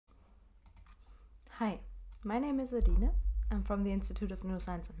Hi, my name is Adina. I'm from the Institute of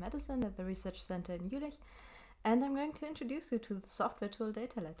Neuroscience and Medicine at the Research Center in Jülich, and I'm going to introduce you to the software tool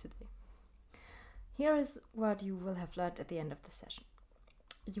DataLad today. Here is what you will have learned at the end of the session.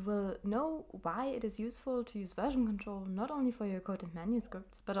 You will know why it is useful to use version control not only for your code and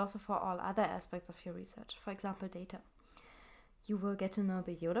manuscripts, but also for all other aspects of your research, for example data. You will get to know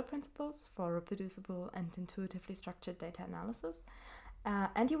the Yoda principles for reproducible and intuitively structured data analysis,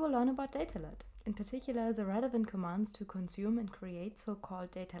 and you will learn about DataLad, in particular the relevant commands to consume and create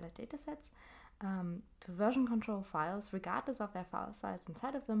so-called DataLad datasets, to version control files regardless of their file size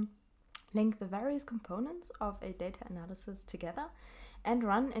inside of them, link the various components of a data analysis together, and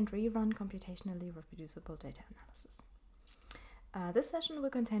run and rerun computationally reproducible data analysis. This session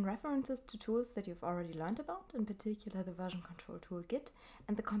will contain references to tools that you've already learned about, in particular the version control tool Git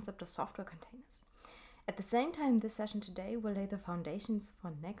and the concept of software containers. At the same time, this session today will lay the foundations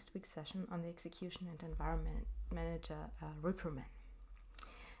for next week's session on the execution and environment manager ReproNim.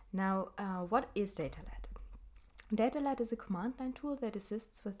 Now, what is DataLad? DataLad is a command line tool that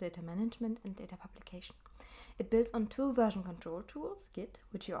assists with data management and data publication. It builds on two version control tools, Git,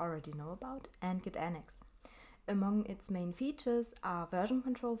 which you already know about, and Git Annex. Among its main features are version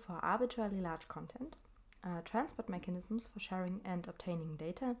control for arbitrarily large content, transport mechanisms for sharing and obtaining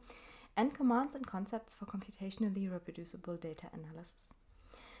data, and commands and concepts for computationally reproducible data analysis.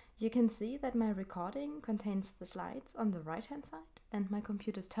 You can see that my recording contains the slides on the right-hand side and my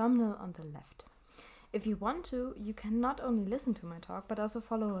computer's terminal on the left. If you want to, you can not only listen to my talk, but also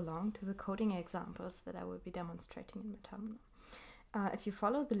follow along to the coding examples that I will be demonstrating in my terminal. If you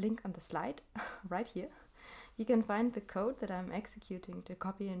follow the link on the slide, right here, you can find the code that I'm executing to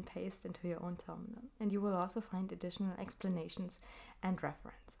copy and paste into your own terminal, and you will also find additional explanations and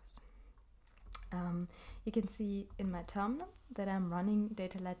references. You can see in my terminal that I'm running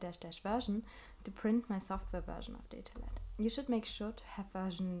DataLad --version to print my software version of DataLad. You should make sure to have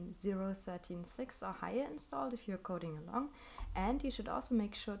version 0.13.6 or higher installed if you're coding along, and you should also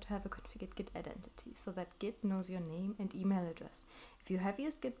make sure to have a configured Git identity so that Git knows your name and email address. If you have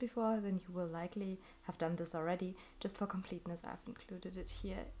used Git before, then you will likely have done this already. Just for completeness, I've included it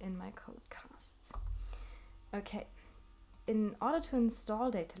here in my codecasts. Okay. In order to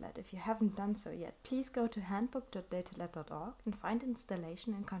install DataLad, if you haven't done so yet, please go to handbook.datalad.org and find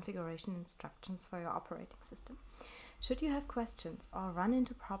installation and configuration instructions for your operating system. Should you have questions or run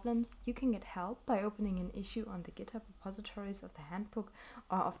into problems, you can get help by opening an issue on the GitHub repositories of the handbook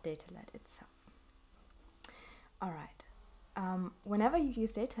or of DataLad itself. Alright, whenever you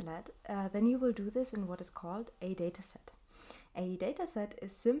use DataLad, then you will do this in what is called a dataset. A dataset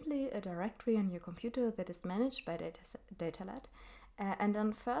is simply a directory on your computer that is managed by DataLad, and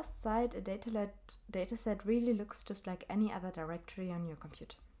on first sight, a DataLad dataset really looks just like any other directory on your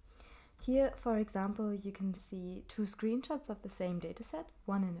computer. Here, for example, you can see two screenshots of the same dataset,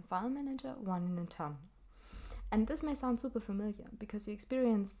 one in a file manager, one in a terminal. And this may sound super familiar because you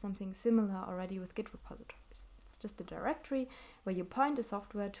experienced something similar already with Git repositories. It's just a directory where you point a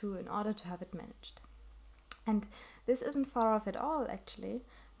software to in order to have it managed. And this isn't far off at all, actually,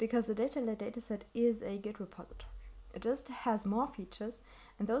 because the DataLad dataset is a Git repository. It just has more features,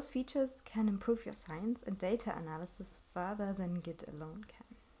 and those features can improve your science and data analysis further than Git alone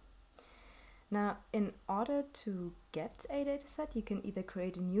can. Now, in order to get a dataset, you can either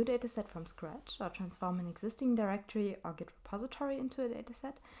create a new dataset from scratch or transform an existing directory or Git repository into a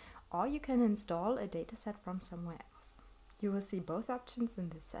dataset, or you can install a dataset from somewhere else. You will see both options in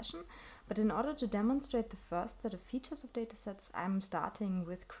this session, but in order to demonstrate the first set of features of datasets, I'm starting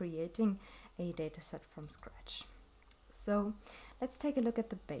with creating a dataset from scratch. So let's take a look at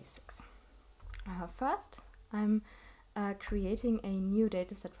the basics. First, I'm creating a new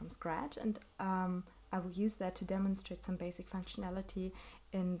dataset from scratch, and I will use that to demonstrate some basic functionality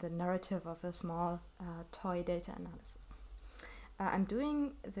in the narrative of a small toy data analysis. I'm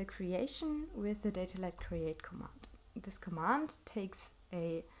doing the creation with the DataLad create command. This command takes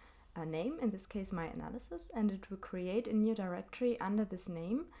a name, in this case my analysis, and it will create a new directory under this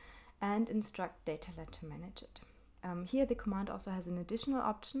name and instruct DataLad to manage it. Here the command also has an additional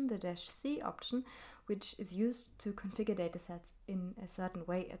option, the -c option, which is used to configure datasets in a certain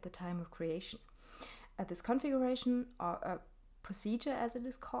way at the time of creation. This configuration, or procedure as it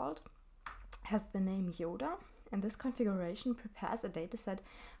is called, has the name Yoda, and this configuration prepares a dataset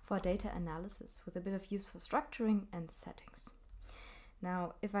for data analysis with a bit of useful structuring and settings.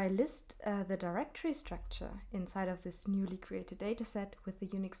 Now, if I list the directory structure inside of this newly created dataset with the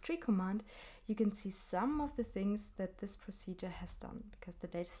Unix tree command, you can see some of the things that this procedure has done, because the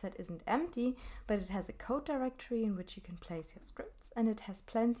dataset isn't empty, but it has a code directory in which you can place your scripts, and it has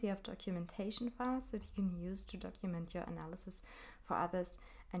plenty of documentation files that you can use to document your analysis for others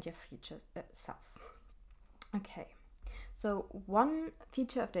and your future self. Okay, so one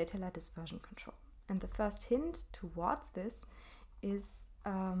feature of DataLad is version control, and the first hint towards this is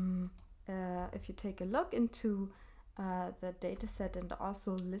if you take a look into the dataset and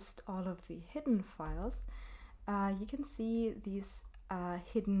also list all of the hidden files, you can see these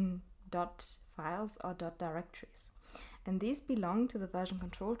hidden dot files or dot directories. And these belong to the version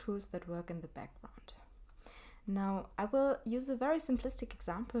control tools that work in the background. Now, I will use a very simplistic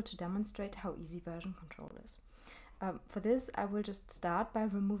example to demonstrate how easy version control is. For this, I will just start by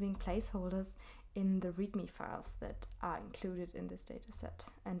removing placeholders in the README files that are included in this dataset.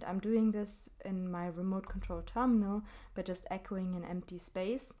 And I'm doing this in my remote control terminal by just echoing an empty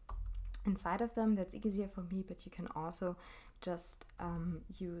space inside of them. That's easier for me, but you can also just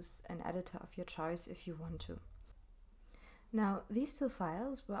use an editor of your choice if you want to. Now, these two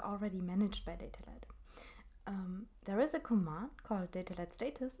files were already managed by DataLad. There is a command called DataLad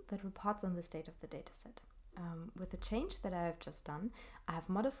status that reports on the state of the dataset. With the change that I have just done, I have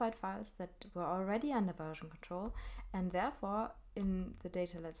modified files that were already under version control, and therefore in the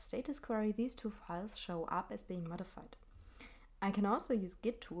DataLad status query these two files show up as being modified. I can also use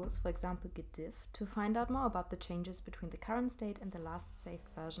Git tools, for example Git diff, to find out more about the changes between the current state and the last saved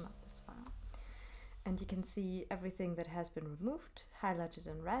version of this file. And you can see everything that has been removed highlighted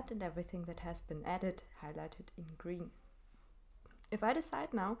in red and everything that has been added highlighted in green. If I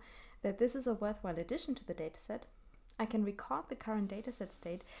decide now that this is a worthwhile addition to the dataset, I can record the current dataset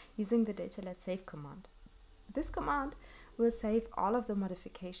state using the DataLad save command. This command will save all of the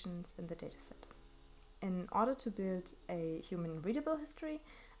modifications in the dataset. In order to build a human readable history,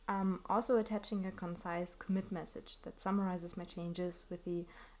 I'm also attaching a concise commit message that summarizes my changes with the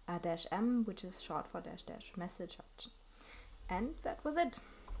 -m, which is short for -- message option. And that was it.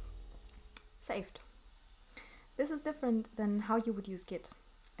 Saved. This is different than how you would use Git.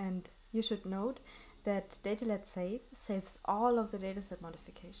 And you should note that DataLad save saves all of the dataset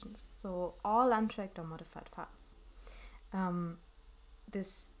modifications, so all untracked or modified files.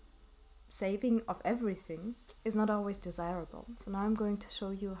 This saving of everything is not always desirable. So now I'm going to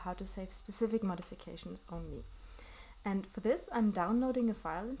show you how to save specific modifications only. And for this, I'm downloading a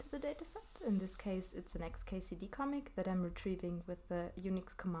file into the dataset. In this case, it's an XKCD comic that I'm retrieving with the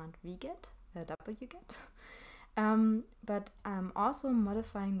Unix command wget. But I'm also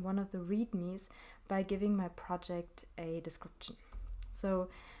modifying one of the readmes by giving my project a description. So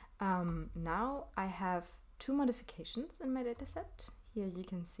now I have two modifications in my dataset. Here you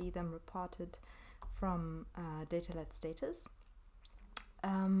can see them reported from DataLad status,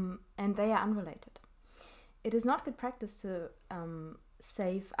 and they are unrelated. It is not good practice to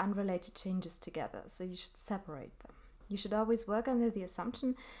save unrelated changes together, so you should separate them. You should always work under the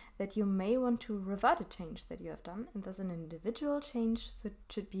assumption that you may want to revert a change that you have done, and thus an individual change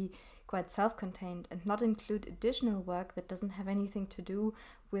should be quite self-contained and not include additional work that doesn't have anything to do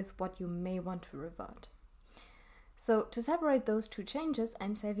with what you may want to revert. So to separate those two changes,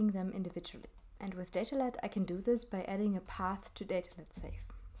 I'm saving them individually. And with DataLad, I can do this by adding a path to DataLad save.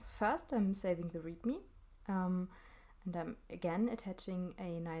 So first, I'm saving the README, and I'm again attaching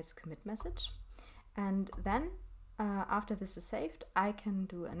a nice commit message. And then after this is saved, I can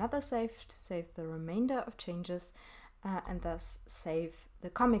do another save to save the remainder of changes and thus save the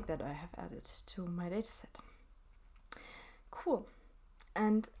comic that I have added to my dataset. Cool.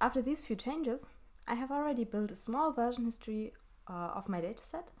 And after these few changes, I have already built a small version history of my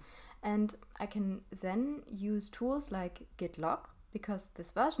dataset, and I can then use tools like git log, because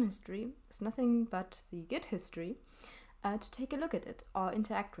this version history is nothing but the Git history, to take a look at it or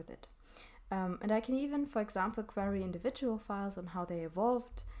interact with it. And I can even, for example, query individual files on how they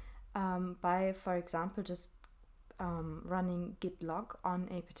evolved by, for example, just running git log on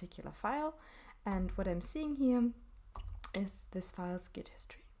a particular file. And what I'm seeing here is this file's Git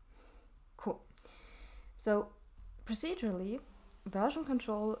history. Cool. So procedurally, version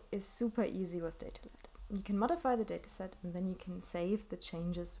control is super easy with DataLad. You can modify the dataset and then you can save the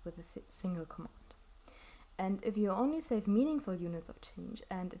changes with a single command. And if you only save meaningful units of change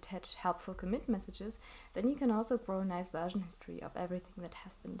and attach helpful commit messages, then you can also grow a nice version history of everything that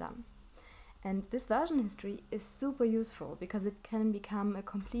has been done. And this version history is super useful because it can become a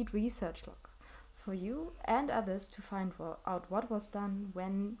complete research log for you and others to find out what was done,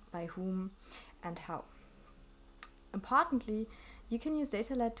 when, by whom, and how. Importantly, you can use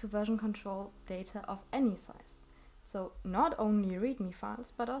DataLad to version control data of any size. So not only README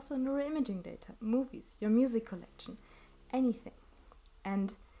files, but also neuroimaging data, movies, your music collection, anything.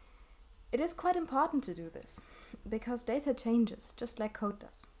 And it is quite important to do this, because data changes, just like code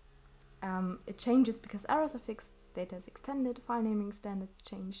does. It changes because errors are fixed, data is extended, file naming standards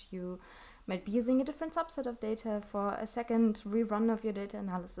change, you might be using a different subset of data for a second rerun of your data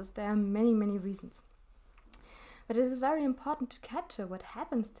analysis. There are many, many reasons. But it is very important to capture what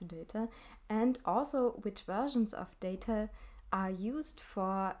happens to data and also which versions of data are used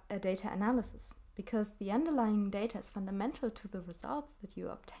for a data analysis, because the underlying data is fundamental to the results that you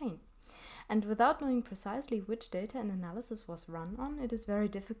obtain. And without knowing precisely which data an analysis was run on, it is very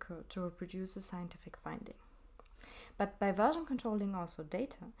difficult to reproduce a scientific finding. But by version controlling also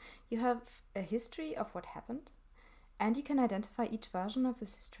data, you have a history of what happened, and you can identify each version of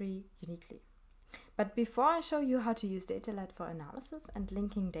this history uniquely. But before I show you how to use DataLad for analysis and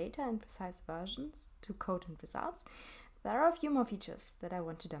linking data and precise versions to code and results, there are a few more features that I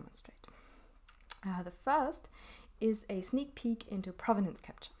want to demonstrate. The first is a sneak peek into provenance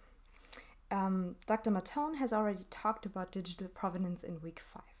capture. Dr. Matone has already talked about digital provenance in week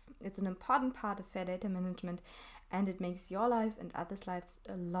 5. It's an important part of fair data management, and it makes your life and others' lives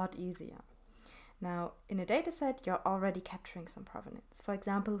a lot easier. Now, in a dataset, you're already capturing some provenance. For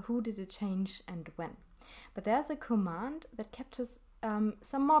example, who did it change and when. But there's a command that captures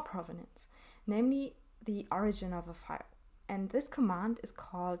some more provenance, namely the origin of a file. And this command is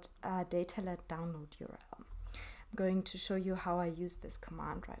called DataLad download URL. I'm going to show you how I use this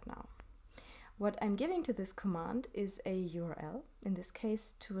command right now. What I'm giving to this command is a URL, in this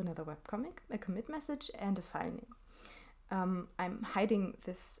case to another webcomic, a commit message, and a file name. I'm hiding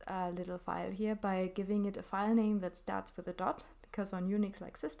this little file here by giving it a file name that starts with a dot, because on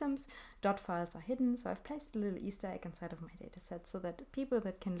Unix-like systems, dot files are hidden, so I've placed a little Easter egg inside of my dataset so that people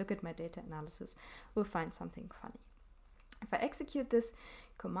that can look at my data analysis will find something funny. If I execute this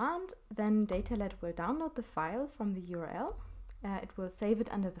command, then DataLad will download the file from the URL. It will save it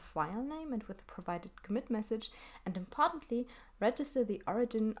under the file name and with the provided commit message, and importantly, register the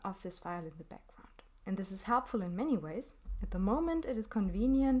origin of this file in the background. And this is helpful in many ways. At the moment, it is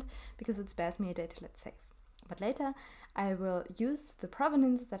convenient because it spares me a DataLad save. But later, I will use the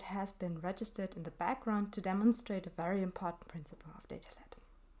provenance that has been registered in the background to demonstrate a very important principle of DataLad.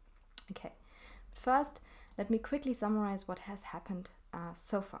 Okay, but first, let me quickly summarize what has happened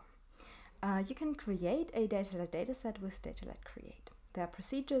so far. You can create a DataLad dataset with DataLad create. There are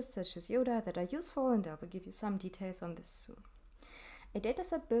procedures such as Yoda that are useful, and I will give you some details on this soon. A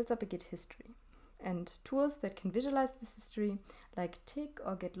dataset builds up a Git history, and tools that can visualize this history, like Tick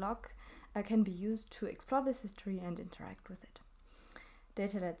or GitLog, can be used to explore this history and interact with it.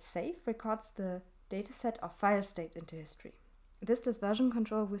 DataLad save records the dataset or file state into history. This does version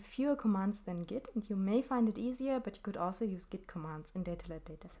control with fewer commands than Git, and you may find it easier, but you could also use Git commands in DataLad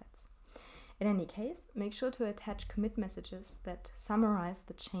datasets. In any case, make sure to attach commit messages that summarize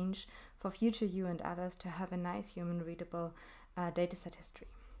the change for future you and others to have a nice human-readable dataset history.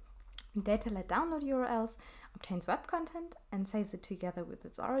 DataLad download URLs obtains web content and saves it together with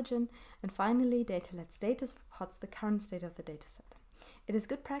its origin. And finally, DataLad status reports the current state of the dataset. It is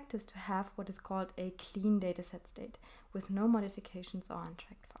good practice to have what is called a clean dataset state with no modifications or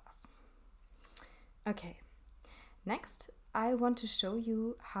untracked files. Okay, next, I want to show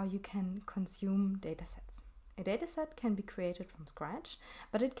you how you can consume datasets. A dataset can be created from scratch,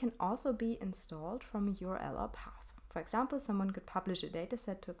 but it can also be installed from a URL or path. For example, someone could publish a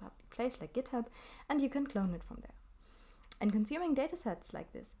dataset to a public place like GitHub, and you can clone it from there. And consuming datasets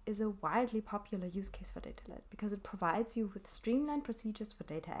like this is a widely popular use case for DataLad because it provides you with streamlined procedures for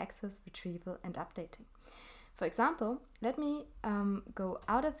data access, retrieval, and updating. For example, let me go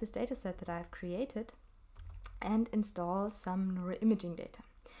out of this dataset that I've created and install some neuroimaging data.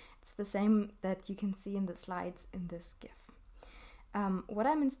 It's the same that you can see in the slides in this GIF. What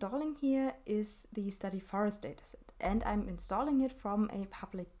I'm installing here is the Study Forest dataset, and I'm installing it from a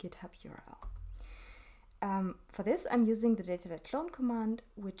public GitHub URL. For this, I'm using the DataLad clone command,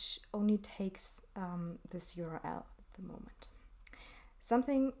 which only takes this URL at the moment.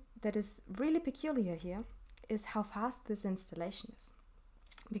 Something that is really peculiar here is how fast this installation is,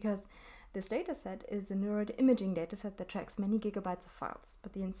 because this dataset is a neuroimaging dataset that tracks many gigabytes of files,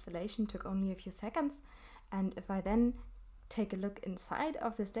 but the installation took only a few seconds. And if I then take a look inside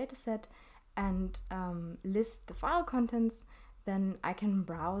of this dataset and list the file contents, then I can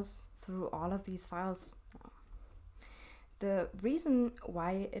browse through all of these files. The reason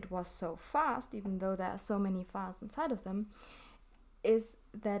why it was so fast, even though there are so many files inside of them, is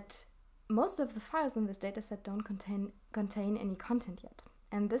that most of the files in this dataset don't contain any content yet.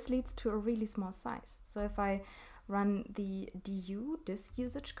 And this leads to a really small size. So if I run the du disk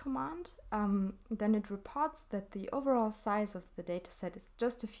usage command, then it reports that the overall size of the dataset is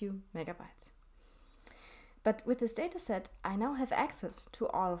just a few megabytes. But with this dataset, I now have access to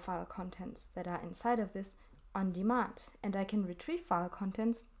all file contents that are inside of this on demand, and I can retrieve file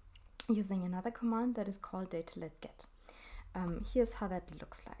contents using another command that is called DataLad get. Here's how that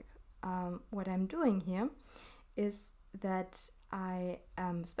looks like. What I'm doing here is that I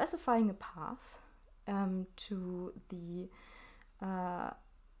am specifying a path to the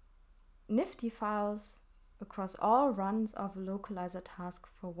nifty files across all runs of a localizer task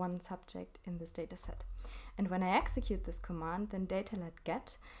for one subject in this dataset. And when I execute this command, then DataLad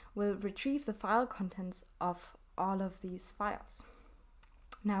get will retrieve the file contents of all of these files.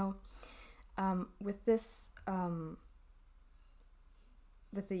 Now, with these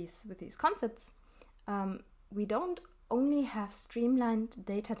concepts, we don't only have streamlined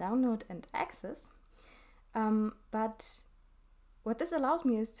data download and access, but what this allows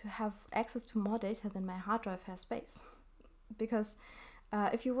me is to have access to more data than my hard drive has space. Because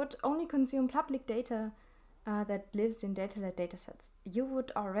if you would only consume public data that lives in DataLad datasets, you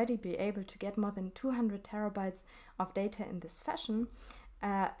would already be able to get more than 200 terabytes of data in this fashion,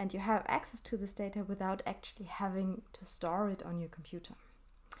 and you have access to this data without actually having to store it on your computer.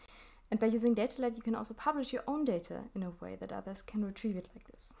 And by using DataLad, you can also publish your own data in a way that others can retrieve it like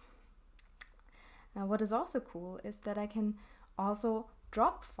this. Now, what is also cool is that I can also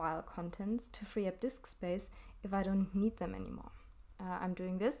drop file contents to free up disk space if I don't need them anymore. I'm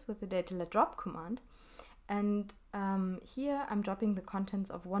doing this with the DataLad drop command, and here I'm dropping the contents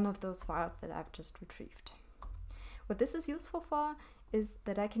of one of those files that I've just retrieved. What this is useful for is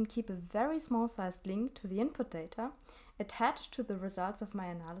that I can keep a very small sized link to the input data attached to the results of my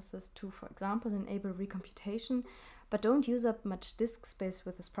analysis to, for example, enable recomputation, but don't use up much disk space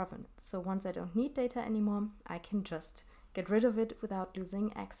with this provenance. So once I don't need data anymore, I can just get rid of it without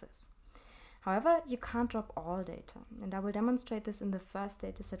losing access. However, you can't drop all data, and I will demonstrate this in the first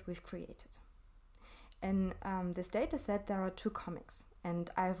dataset we've created. In this dataset, there are 2 comics,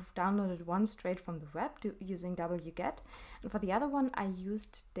 and I've downloaded one straight from the web using wget, and for the other one, I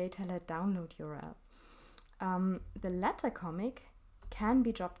used DataLad download URL. The latter comic can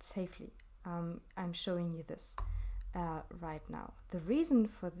be dropped safely. I'm showing you this right now. The reason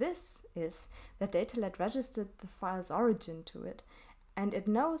for this is that DataLad registered the file's origin to it, and it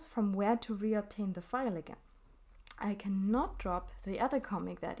knows from where to reobtain the file again. I cannot drop the other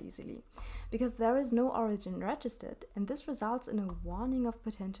comic that easily, because there is no origin registered, and this results in a warning of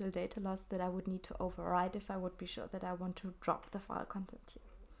potential data loss that I would need to override if I would be sure that I want to drop the file content here.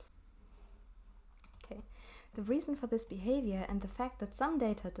 Okay. The reason for this behavior and the fact that some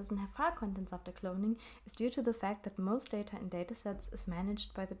data doesn't have file contents after cloning is due to the fact that most data in datasets is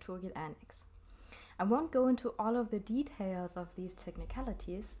managed by the tool GitAnnex. I won't go into all of the details of these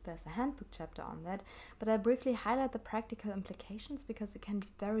technicalities, there's a handbook chapter on that, but I'll briefly highlight the practical implications because it can be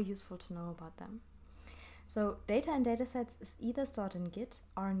very useful to know about them. So data in datasets is either stored in Git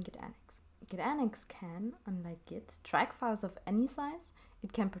or in GitAnnex. GitAnnex can, unlike Git, track files of any size,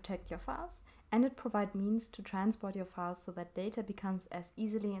 it can protect your files, and it provides means to transport your files so that data becomes as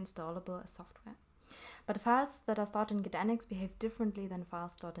easily installable as software. But files that are stored in GitAnnex behave differently than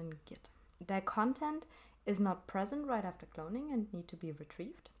files stored in Git. Their content is not present right after cloning and need to be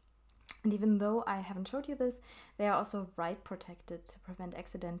retrieved. And even though I haven't showed you this, they are also write protected to prevent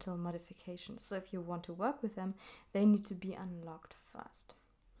accidental modifications. So if you want to work with them, they need to be unlocked first.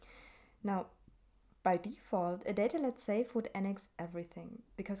 Now, by default, a DataLad safe would annex everything,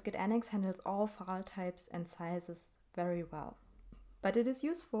 because GitAnnex handles all file types and sizes very well. But it is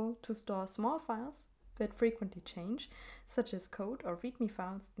useful to store small files that frequently change, such as code or README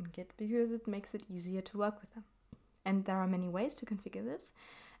files in Git, because it makes it easier to work with them. And there are many ways to configure this,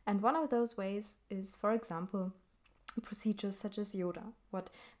 and one of those ways is, for example, procedures such as Yoda. What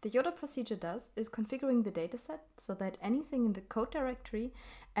the Yoda procedure does is configuring the dataset so that anything in the code directory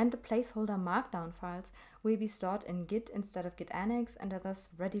and the placeholder markdown files will be stored in Git instead of GitAnnex and are thus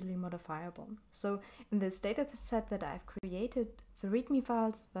readily modifiable. So in this dataset that I've created, the README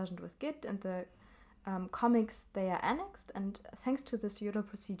files versioned with Git and the comics, they are annexed, and thanks to this Yoda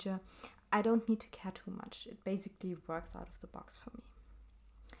procedure, I don't need to care too much. It basically works out of the box for me.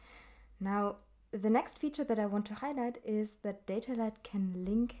 Now, the next feature that I want to highlight is that DataLad can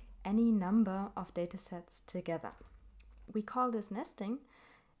link any number of datasets together. We call this nesting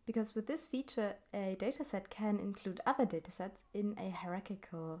because with this feature, a dataset can include other datasets in a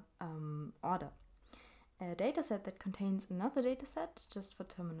hierarchical order. A dataset that contains another dataset, just for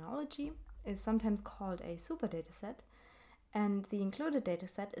terminology, is sometimes called a super dataset, and the included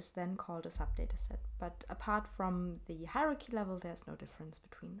dataset is then called a subdataset. But apart from the hierarchy level, there's no difference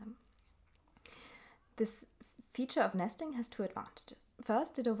between them. This feature of nesting has two advantages.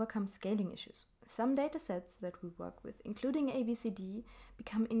 First, it overcomes scaling issues. Some datasets that we work with, including ABCD,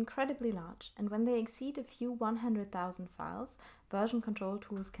 become incredibly large, and when they exceed a few 100,000 files, version control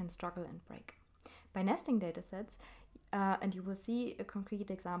tools can struggle and break. By nesting datasets, and you will see a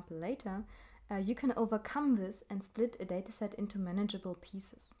concrete example later, you can overcome this and split a dataset into manageable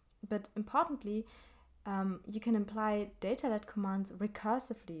pieces. But importantly, you can apply DataLad commands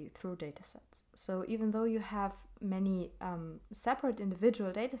recursively through datasets. So even though you have many separate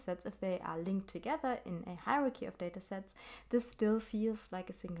individual datasets, if they are linked together in a hierarchy of datasets, this still feels like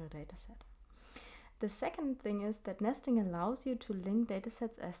a single dataset. The second thing is that nesting allows you to link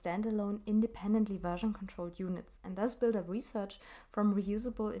datasets as standalone, independently version-controlled units, and thus build up research from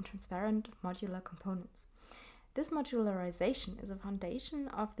reusable and transparent modular components. This modularization is a foundation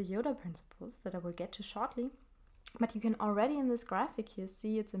of the Yoda principles that I will get to shortly, but you can already in this graphic here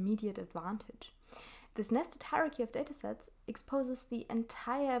see its immediate advantage. This nested hierarchy of datasets exposes the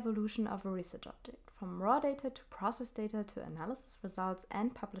entire evolution of a research object, from raw data to process data to analysis results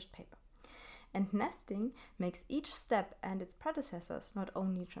and published paper. And nesting makes each step and its predecessors not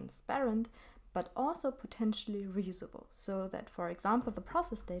only transparent, but also potentially reusable, so that, for example, the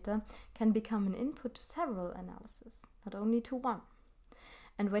process data can become an input to several analyses, not only to one.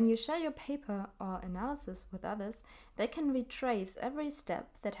 And when you share your paper or analysis with others, they can retrace every step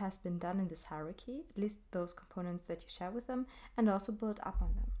that has been done in this hierarchy, at least those components that you share with them, and also build up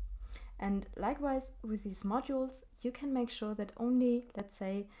on them. And likewise, with these modules, you can make sure that only, let's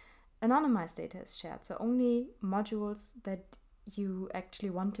say, anonymized data is shared, so only modules that you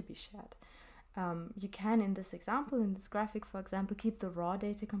actually want to be shared. You can, in this example, in this graphic, for example, keep the raw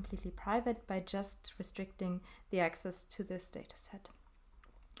data completely private by just restricting the access to this dataset.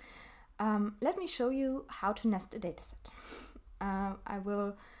 Let me show you how to nest a dataset. I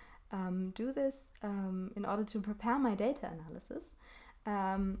will do this in order to prepare my data analysis.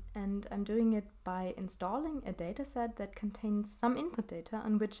 And I'm doing it by installing a dataset that contains some input data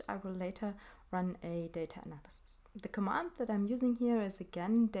on which I will later run a data analysis. The command that I'm using here is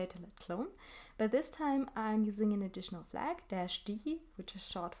again DataLad clone, but this time I'm using an additional flag, -d, which is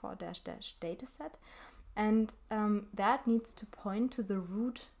short for --dataset, and that needs to point to the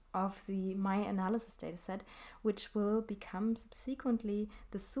root of the my analysis dataset, which will become subsequently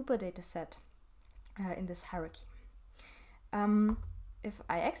the super dataset in this hierarchy. If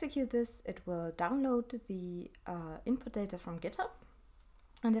I execute this, it will download the input data from GitHub.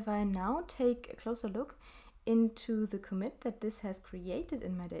 And if I now take a closer look into the commit that this has created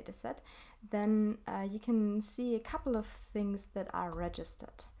in my dataset, then you can see a couple of things that are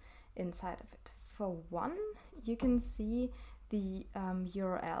registered inside of it. For one, you can see the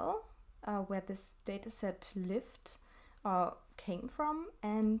URL where this dataset lived or came from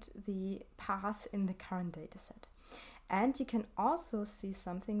and the path in the current dataset. And you can also see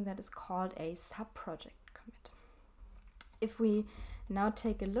something that is called a subproject commit. If we now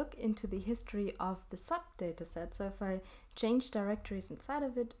take a look into the history of the subdataset, so if I change directories inside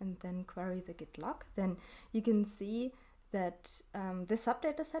of it and then query the git log, then you can see that the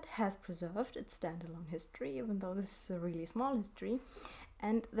subdataset has preserved its standalone history, even though this is a really small history,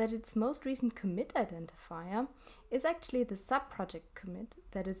 and that its most recent commit identifier is actually the subproject commit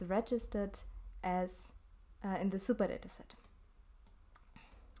that is registered as in the super dataset.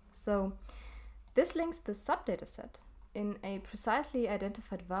 So this links the subdataset in a precisely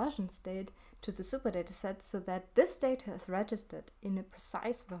identified version state to the super dataset so that this data is registered in a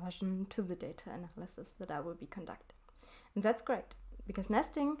precise version to the data analysis that I will be conducting. And that's great, because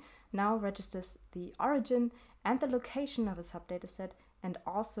nesting now registers the origin and the location of a subdataset and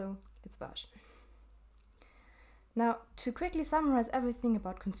also its version. Now, to quickly summarize everything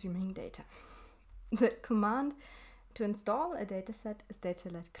about consuming data. The command to install a dataset is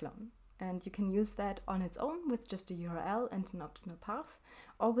DataLad clone, and you can use that on its own with just a URL and an optional path,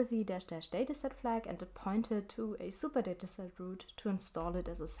 or with the --dataset flag and a pointer to a super dataset root to install it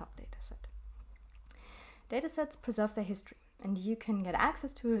as a subdataset. Datasets preserve their history, and you can get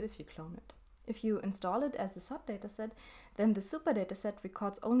access to it if you clone it. If you install it as a subdataset, then the super dataset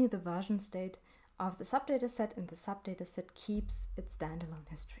records only the version state of the subdataset, and the subdataset keeps its standalone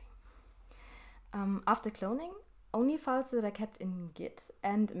history. After cloning, only files that are kept in Git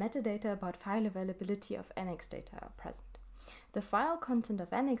and metadata about file availability of Annex data are present. The file content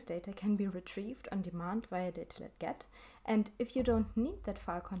of Annex data can be retrieved on demand via DataLad get, And if you don't need that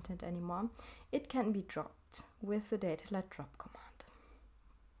file content anymore, it can be dropped with the DataLad drop command.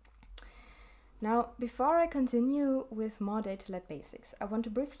 Now, before I continue with more DataLad basics, I want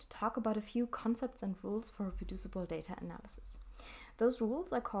to briefly talk about a few concepts and rules for reproducible data analysis. Those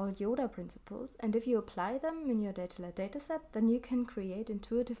rules are called Yoda principles, and if you apply them in your DataLad dataset, then you can create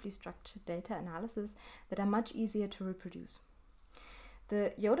intuitively structured data analysis that are much easier to reproduce.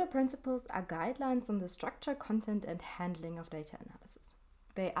 The Yoda principles are guidelines on the structure, content, and handling of data analysis.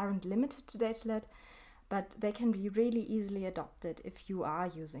 They aren't limited to DataLad, but they can be really easily adopted if you are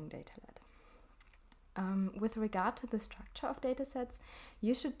using DataLad. With regard to the structure of datasets,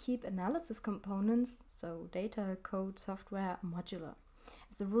 you should keep analysis components, so data, code, software, modular.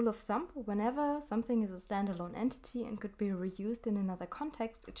 As a rule of thumb, whenever something is a standalone entity and could be reused in another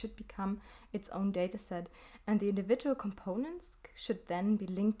context, it should become its own dataset, and the individual components should then be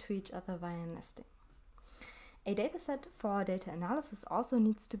linked to each other via nesting. A dataset for data analysis also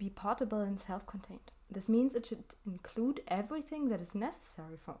needs to be portable and self-contained. This means it should include everything that is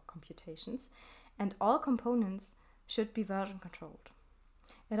necessary for computations, and all components should be version controlled.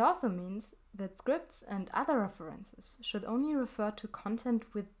 It also means that scripts and other references should only refer to content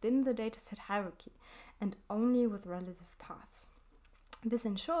within the dataset hierarchy and only with relative paths. This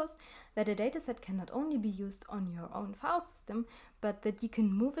ensures that a dataset can not only be used on your own file system, but that you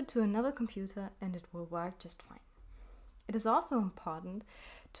can move it to another computer and it will work just fine. It is also important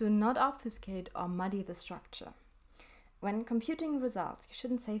to not obfuscate or muddy the structure. When computing results, you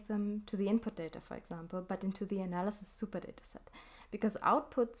shouldn't save them to the input data, for example, but into the analysis superdataset, because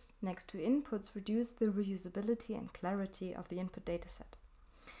outputs next to inputs reduce the reusability and clarity of the input dataset.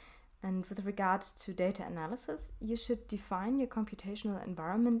 And with regard to data analysis, you should define your computational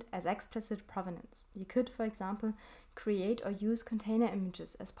environment as explicit provenance. You could, for example, create or use container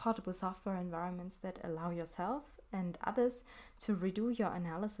images as portable software environments that allow yourself and others to redo your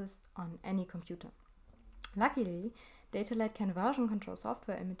analysis on any computer. Luckily, DataLad can version control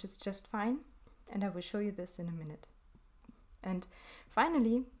software images just fine, and I will show you this in a minute. And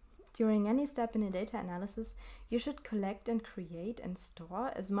finally, during any step in a data analysis, you should collect and create and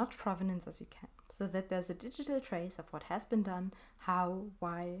store as much provenance as you can, so that there's a digital trace of what has been done, how,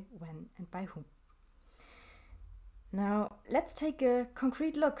 why, when, and by whom. Now, let's take a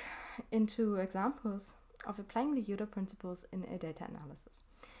concrete look into examples of applying the Yoda principles in a data analysis.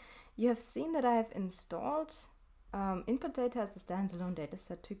 You have seen that I have installed input data as a standalone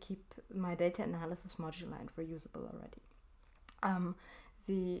dataset to keep my data analysis modular and reusable already.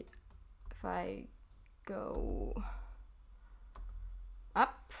 If I go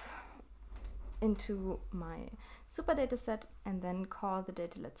up into my super dataset and then call the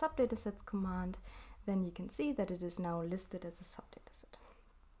DataLad subdatasets command, then you can see that it is now listed as a subdataset.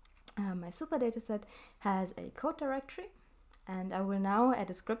 My super dataset has a code directory, and I will now add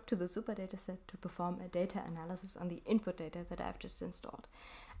a script to the super dataset to perform a data analysis on the input data that I've just installed.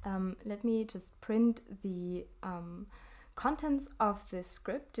 Let me just print the contents of this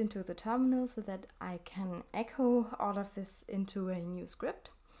script into the terminal so that I can echo all of this into a new script.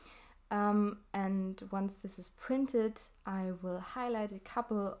 And once this is printed, I will highlight a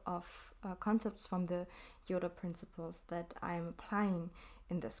couple of concepts from the Yoda principles that I am applying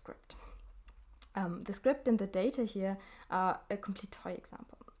in the script. The script and the data here are a complete toy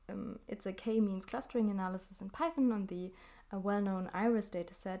example. It's a k-means clustering analysis in Python on the well-known iris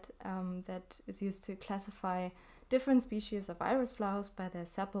dataset that is used to classify different species of iris flowers by their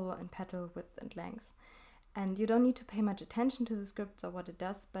sepal and petal width and length. And you don't need to pay much attention to the scripts or what it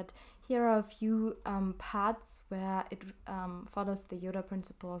does, but here are a few parts where it follows the Yoda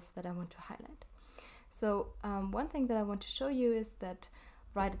principles that I want to highlight. So one thing that I want to show you is that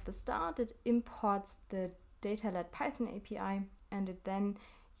right at the start, it imports the DataLad Python API, and it then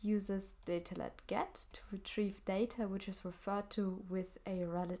uses DataLad get to retrieve data which is referred to with a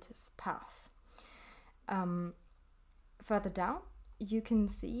relative path. Further down, you can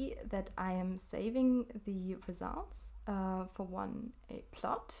see that I am saving the results, for one, a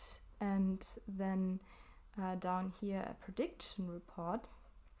plot, and then down here a prediction report.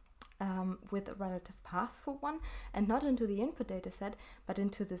 With a relative path for one, and not into the input dataset, but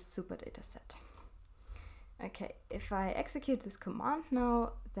into this super dataset. Okay, if I execute this command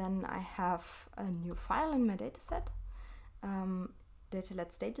now, then I have a new file in my dataset.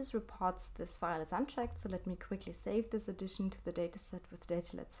 DataLad status reports this file as unchecked, so let me quickly save this addition to the dataset with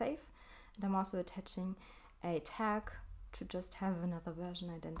DataLad save. And I'm also attaching a tag to just have another version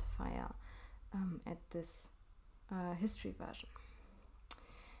identifier at this history version.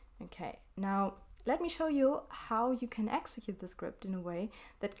 Okay, now let me show you how you can execute the script in a way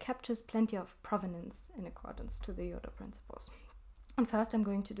that captures plenty of provenance in accordance to the Yoda principles. And first I'm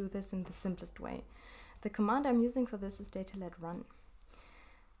going to do this in the simplest way. The command I'm using for this is DataLad run.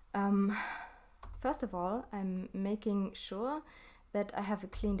 First of all, I'm making sure that I have a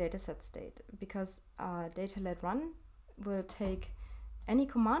clean dataset state, because DataLad run will take any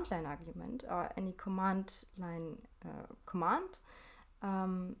command line argument or any command line command.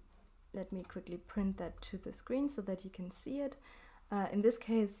 Let me quickly print that to the screen so that you can see it. In this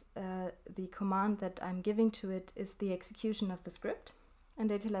case, the command that I'm giving to it is the execution of the script, and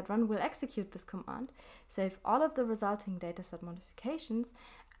DataLad run will execute this command, save all of the resulting dataset modifications,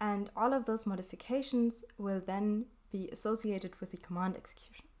 and all of those modifications will then be associated with the command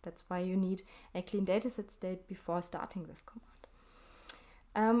execution. That's why you need a clean dataset state before starting this command.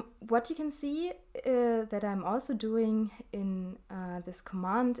 What you can see that I'm also doing in this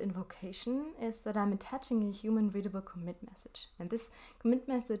command invocation is that I'm attaching a human readable commit message, and this commit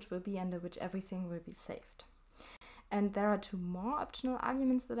message will be under which everything will be saved. And there are two more optional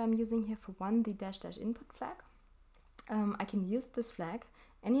arguments that I'm using here. For one, the -- input flag. I can use this flag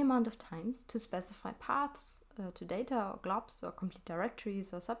any amount of times to specify paths to data or globs or complete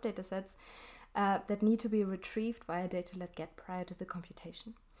directories or subdata sets that need to be retrieved via DataLad get prior to the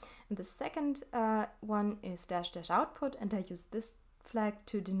computation. And the second one is -- output, and I use this flag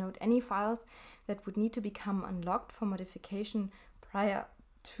to denote any files that would need to become unlocked for modification prior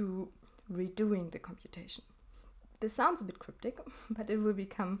to redoing the computation. This sounds a bit cryptic, but it will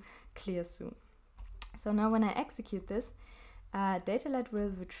become clear soon. So now when I execute this, DataLad will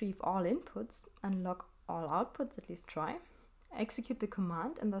retrieve all inputs, unlock all outputs, at least try, execute the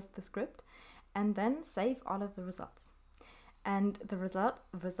command and thus the script, and then save all of the results. And the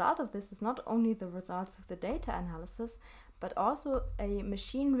result of this is not only the results of the data analysis, but also a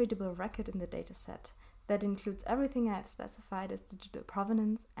machine-readable record in the dataset that includes everything I have specified as digital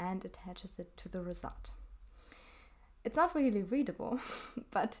provenance and attaches it to the result. It's not really readable,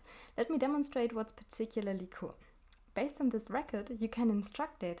 but let me demonstrate what's particularly cool. Based on this record, you can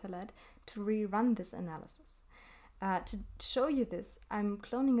instruct DataLad to rerun this analysis. To show you this, I'm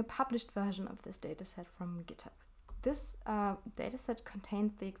cloning a published version of this dataset from GitHub. This dataset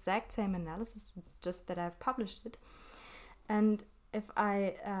contains the exact same analysis, it's just that I've published it. And if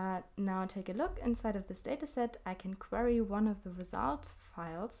I now take a look inside of this dataset, I can query one of the results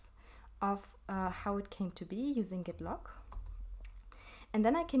files of how it came to be using git log. And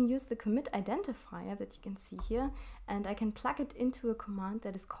then I can use the commit identifier that you can see here, and I can plug it into a command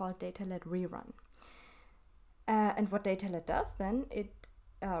that is called DataLad rerun. And what DataLad does then, it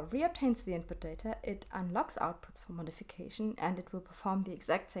reobtains the input data, it unlocks outputs for modification, and it will perform the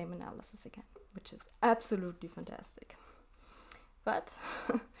exact same analysis again, which is absolutely fantastic. But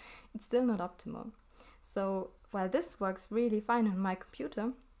it's still not optimal. So while this works really fine on my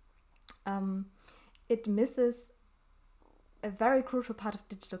computer, it misses a very crucial part of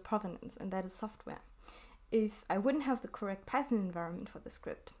digital provenance, and that is software. If I wouldn't have the correct Python environment for the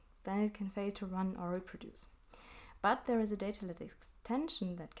script, then it can fail to run or reproduce. But there is a DataLad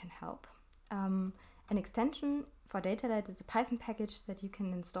extension that can help. An extension for DataLad is a Python package that you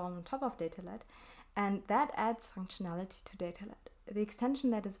can install on top of DataLad, and that adds functionality to DataLad. The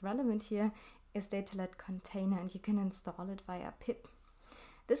extension that is relevant here is DataLad container, and you can install it via pip.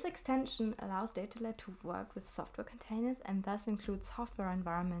 This extension allows DataLad to work with software containers and thus includes software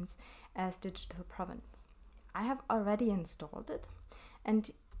environments as digital provenance. I have already installed it, and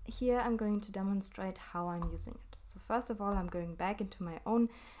here I'm going to demonstrate how I'm using it. So first of all, I'm going back into my own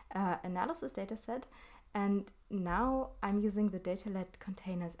analysis dataset, and now I'm using the DataLad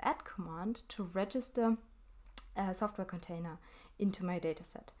containers add command to register a software container into my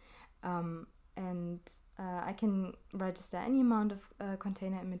dataset. I can register any amount of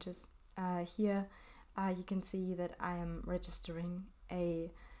container images. Here you can see that I am registering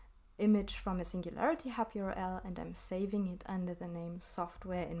a image from a Singularity Hub URL, and I'm saving it under the name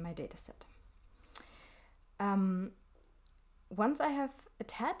software in my dataset. Once I have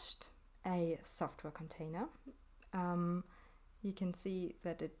attached a software container, you can see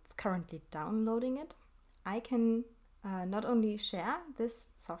that it's currently downloading it. I can not only share this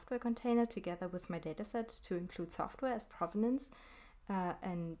software container together with my dataset to include software as provenance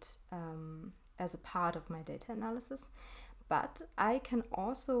and as a part of my data analysis, but I can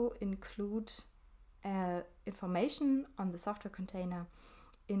also include information on the software container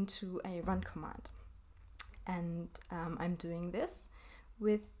into a run command. And I'm doing this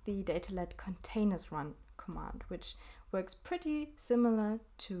with the DataLad containers run command, which works pretty similar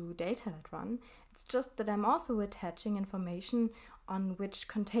to DataLad run. It's just that I'm also attaching information on which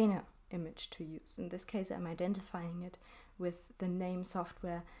container image to use. In this case, I'm identifying it with the name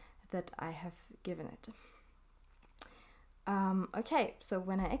software that I have given it. Okay, so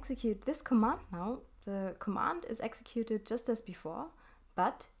when I execute this command now, the command is executed just as before,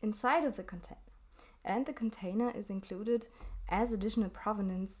 but inside of the container. And the container is included as additional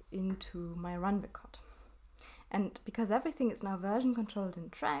provenance into my run record. And because everything is now version controlled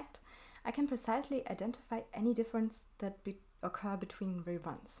and tracked, I can precisely identify any difference that occur between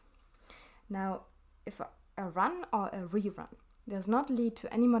reruns. Now, if a run or a rerun does not lead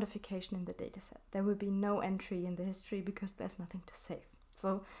to any modification in the dataset, there will be no entry in the history because there's nothing to save.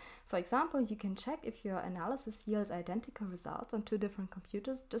 So, for example, you can check if your analysis yields identical results on two different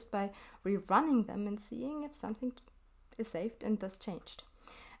computers just by rerunning them and seeing if something is saved and thus changed.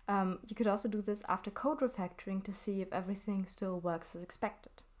 You could also do this after code refactoring to see if everything still works as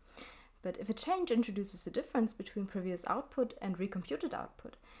expected. But if a change introduces a difference between previous output and recomputed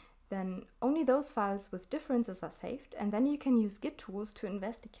output, then only those files with differences are saved, and then you can use Git tools to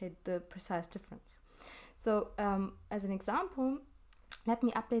investigate the precise difference. So as an example, let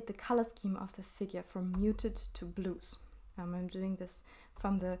me update the color scheme of the figure from muted to blues. I'm doing this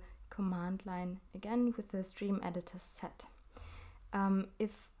from the command line again with the stream editor set.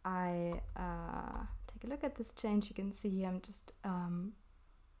 If I take a look at this change, you can see I'm just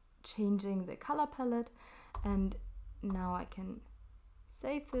changing the color palette, and now I can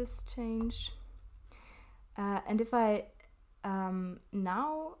save this change. And if I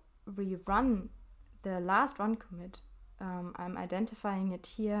now rerun the last run commit, I'm identifying it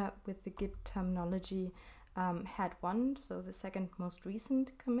here with the Git terminology head1, so the second most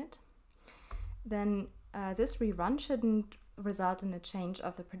recent commit. Then this rerun shouldn't result in a change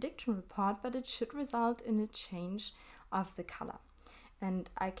of the prediction report, but it should result in a change of the color. And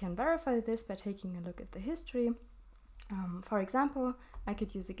I can verify this by taking a look at the history. For example, I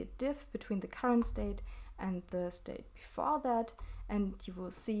could use a git diff between the current state and the state before that, and you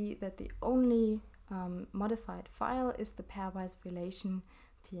will see that the only modified file is the pairwise relation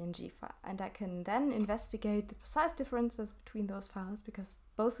PNG file. And I can then investigate the precise differences between those files because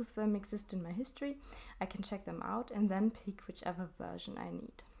both of them exist in my history. I can check them out and then pick whichever version I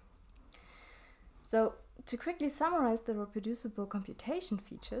need. So to quickly summarize the reproducible computation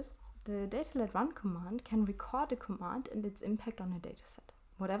features, the DataLad run command can record a command and its impact on a dataset.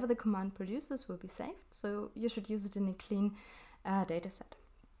 Whatever the command produces will be saved, so you should use it in a clean dataset.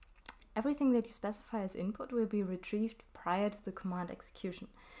 Everything that you specify as input will be retrieved prior to the command execution,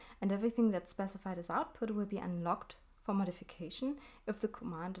 and everything that's specified as output will be unlocked for modification if the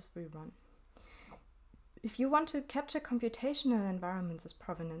command is rerun. If you want to capture computational environments as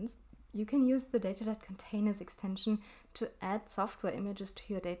provenance, you can use the DataLad containers extension to add software images to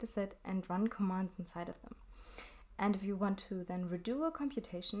your dataset and run commands inside of them. And if you want to then redo a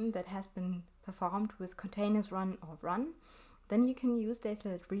computation that has been performed with containers run or run, then you can use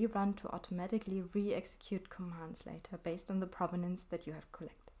DataLad rerun to automatically re-execute commands later based on the provenance that you have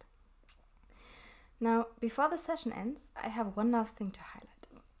collected. Now, before the session ends, I have one last thing to highlight.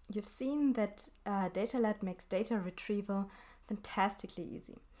 You've seen that DataLad makes data retrieval fantastically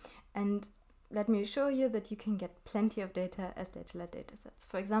easy. And let me assure you that you can get plenty of data as DataLad datasets.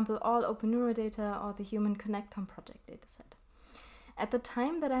 For example, all OpenNeuro data or the Human Connectome project dataset. At the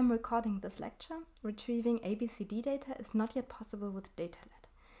time that I'm recording this lecture, retrieving ABCD data is not yet possible with DataLad.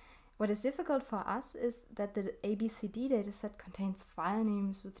 What is difficult for us is that the ABCD dataset contains file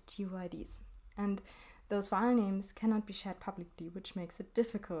names with GUIDs, and those file names cannot be shared publicly, which makes it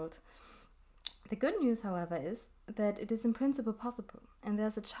difficult. The good news, however, is that it is in principle possible, and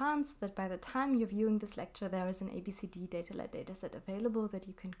there's a chance that by the time you're viewing this lecture, there is an ABCD DataLad dataset available that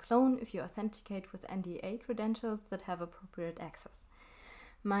you can clone if you authenticate with NDA credentials that have appropriate access.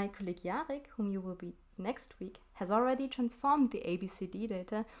 My colleague Jarek, whom you will meet next week, has already transformed the ABCD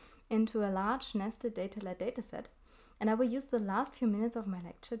data into a large nested DataLad dataset, and I will use the last few minutes of my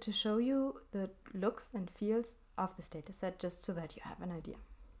lecture to show you the looks and feels of this dataset just so that you have an idea.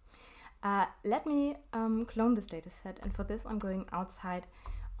 Let me clone this dataset, and for this I'm going outside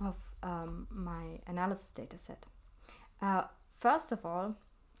of my analysis dataset. First of all,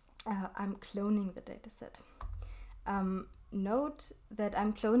 I'm cloning the dataset. Note that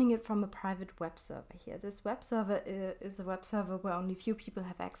I'm cloning it from a private web server here. This web server is a web server where only few people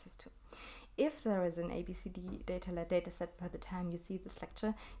have access to. If there is an ABCD DataLad dataset by the time you see this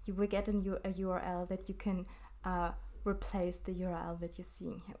lecture, you will get a URL that you can replace the URL that you're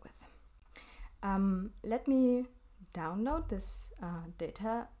seeing here with. Let me download this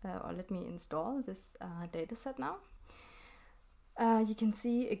data, or let me install this dataset now. You can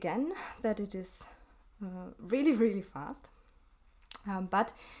see again that it is really, really fast.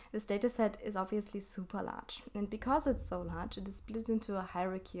 But this dataset is obviously super large. And because it's so large, it is split into a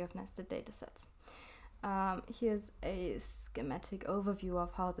hierarchy of nested datasets. Here's a schematic overview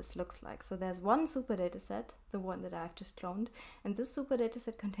of how this looks like. So there's one super dataset, the one that I've just cloned, and this super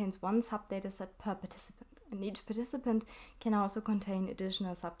dataset contains one subdataset per participant. And each participant can also contain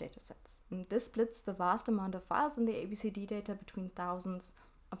additional subdatasets. And this splits the vast amount of files in the ABCD data between thousands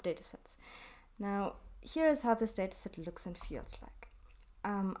of datasets. Now, here is how this dataset looks and feels like.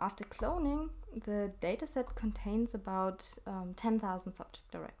 After cloning, the dataset contains about 10,000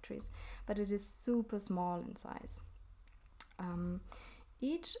 subject directories, but it is super small in size.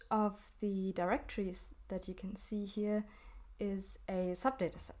 Each of the directories that you can see here is a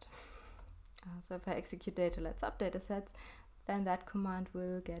subdataset. So if I execute DataLad subdatasets, then that command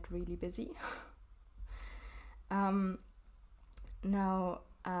will get really busy.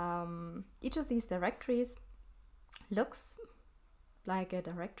 Each of these directories looks like a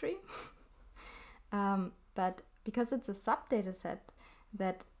directory, but because it's a subdataset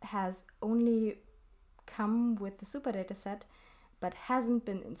that has only come with the super dataset but hasn't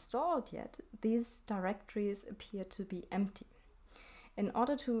been installed yet, these directories appear to be empty. In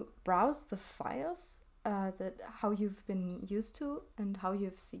order to browse the files how you've been used to and how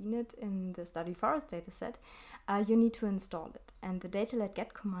you've seen it in the study forest dataset, you need to install it, and the DataLad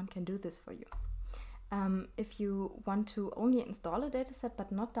get command can do this for you. If you want to only install a dataset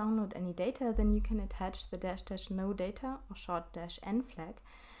but not download any data, then you can attach the --no data or short -n flag,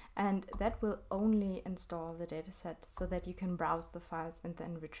 and that will only install the dataset so that you can browse the files and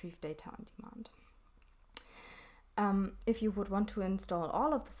then retrieve data on demand. If you would want to install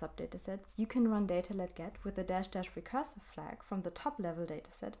all of the subdatasets, you can run DataLad get with a --recursive flag from the top level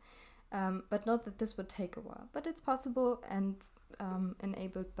dataset, but note that this would take a while, but it's possible and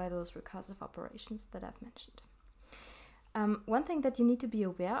enabled by those recursive operations that I've mentioned. One thing that you need to be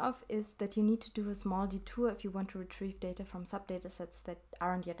aware of is that you need to do a small detour if you want to retrieve data from subdatasets that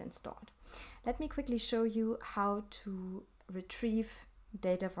aren't yet installed. Let me quickly show you how to retrieve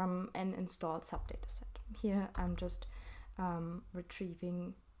data from an installed subdataset. Here I'm just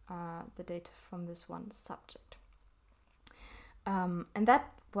retrieving the data from this one subject. And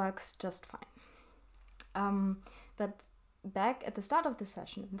that works just fine. But back at the start of the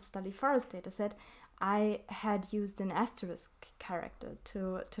session in the study forest dataset, I had used an asterisk character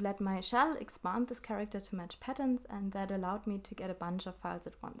to let my shell expand this character to match patterns, and that allowed me to get a bunch of files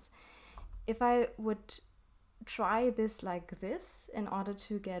at once. If I would try this like this in order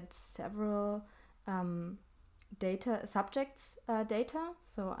to get several subjects data,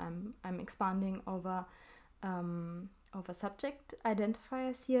 so I'm expanding over subject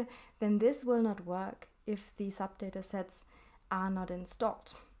identifiers here, then this will not work if the subdatasets are not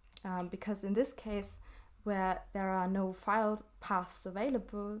installed. Because in this case, where there are no file paths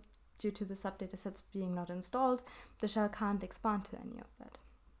available due to the subdatasets being not installed, the shell can't expand to any of that.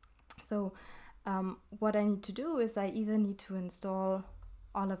 So what I need to do is I either need to install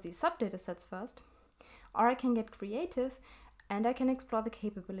all of these subdatasets first, or I can get creative and I can explore the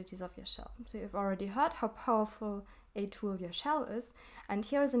capabilities of your shell. So you've already heard how powerful a tool your shell is, and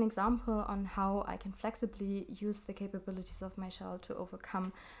here is an example on how I can flexibly use the capabilities of my shell to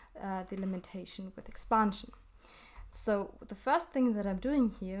overcome the limitation with expansion. So the first thing that I'm doing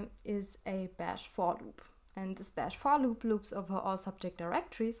here is a bash for loop, and this bash for loop loops over all subject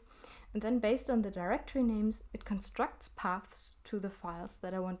directories, and then based on the directory names it constructs paths to the files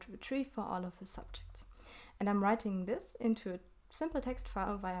that I want to retrieve for all of the subjects. And I'm writing this into a simple text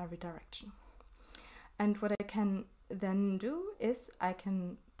file via redirection. And what I can then do is I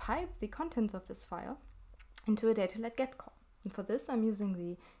can pipe the contents of this file into a DataLad get call. And for this I'm using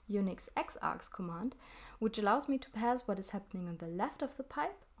the Unix xargs command, which allows me to pass what is happening on the left of the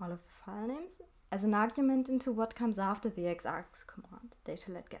pipe, all of the file names, as an argument into what comes after the xargs command,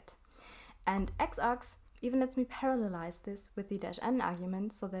 DataLad get. And xargs even lets me parallelize this with the -n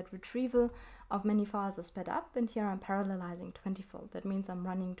argument so that retrieval of many files is sped up, and here I'm parallelizing 20-fold. That means I'm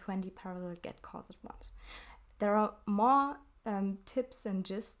running 20 parallel get calls at once. There are more tips and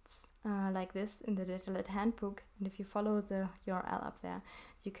gists like this in the DataLad handbook, and if you follow the URL up there,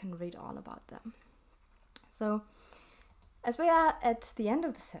 you can read all about them. So, as we are at the end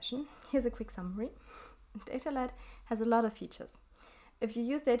of the session, here's a quick summary. DataLad has a lot of features. If you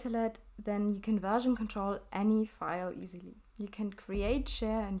use DataLad, then you can version control any file easily. You can create,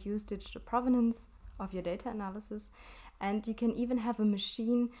 share, and use digital provenance of your data analysis, and you can even have a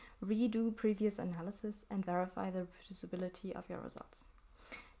machine redo previous analysis and verify the reproducibility of your results.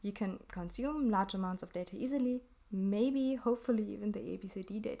 You can consume large amounts of data easily, maybe, hopefully, even the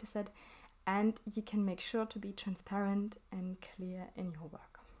ABCD dataset, and you can make sure to be transparent and clear in your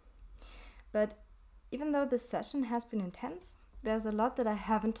work. But even though this session has been intense, there's a lot that I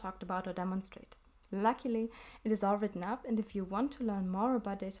haven't talked about or demonstrated. Luckily, it is all written up, and if you want to learn more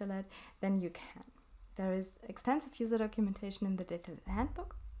about DataLad, then you can. There is extensive user documentation in the DataLad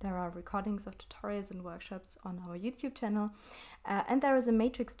handbook. There are recordings of tutorials and workshops on our YouTube channel, and there is a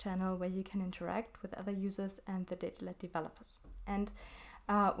matrix channel where you can interact with other users and the DataLad developers. And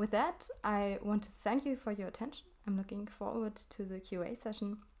with that, I want to thank you for your attention. I'm looking forward to the QA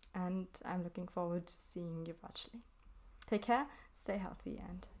session, and I'm looking forward to seeing you virtually. Take care, stay healthy,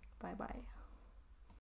 and bye-bye.